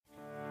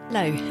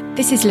Hello,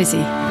 this is Lizzie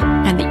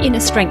and the Inner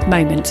Strength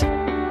Moment.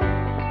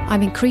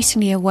 I'm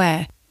increasingly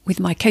aware with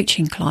my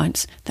coaching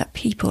clients that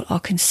people are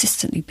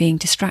consistently being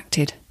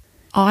distracted.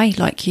 I,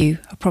 like you,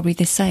 are probably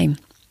the same.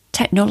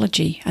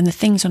 Technology and the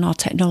things on our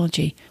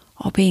technology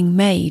are being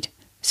made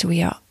so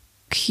we are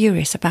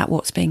curious about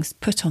what's being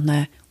put on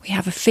there. We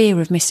have a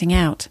fear of missing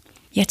out.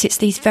 Yet it's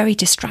these very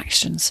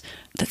distractions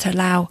that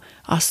allow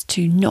us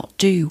to not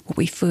do what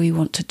we feel we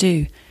want to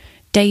do.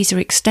 Days are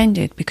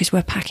extended because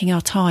we're packing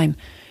our time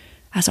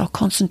as our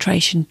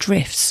concentration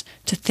drifts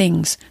to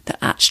things that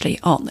actually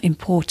aren't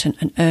important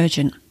and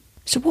urgent.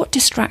 So what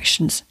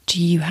distractions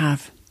do you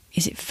have?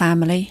 Is it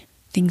family,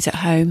 things at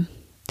home,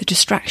 the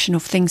distraction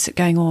of things that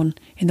are going on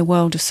in the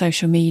world of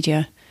social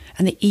media,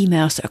 and the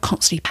emails that are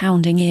constantly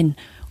pounding in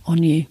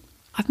on you?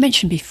 I've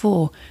mentioned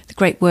before the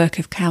great work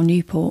of Cal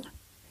Newport,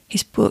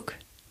 his book,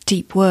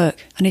 Deep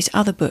Work, and his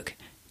other book,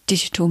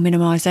 Digital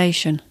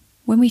Minimalisation.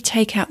 When we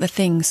take out the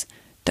things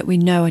that we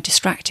know are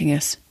distracting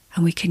us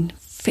and we can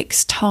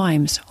fix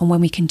times on when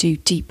we can do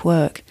deep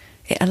work,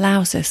 it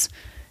allows us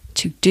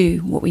to do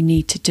what we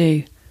need to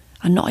do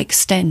and not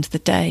extend the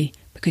day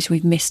because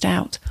we've missed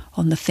out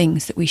on the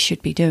things that we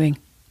should be doing.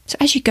 So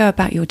as you go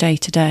about your day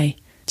to day,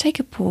 take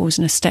a pause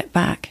and a step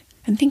back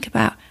and think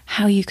about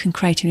how you can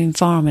create an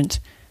environment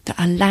that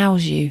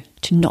allows you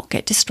to not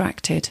get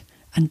distracted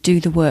and do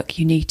the work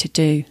you need to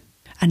do,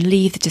 and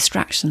leave the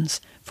distractions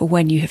for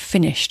when you have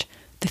finished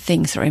the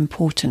things that are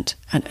important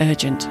and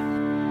urgent.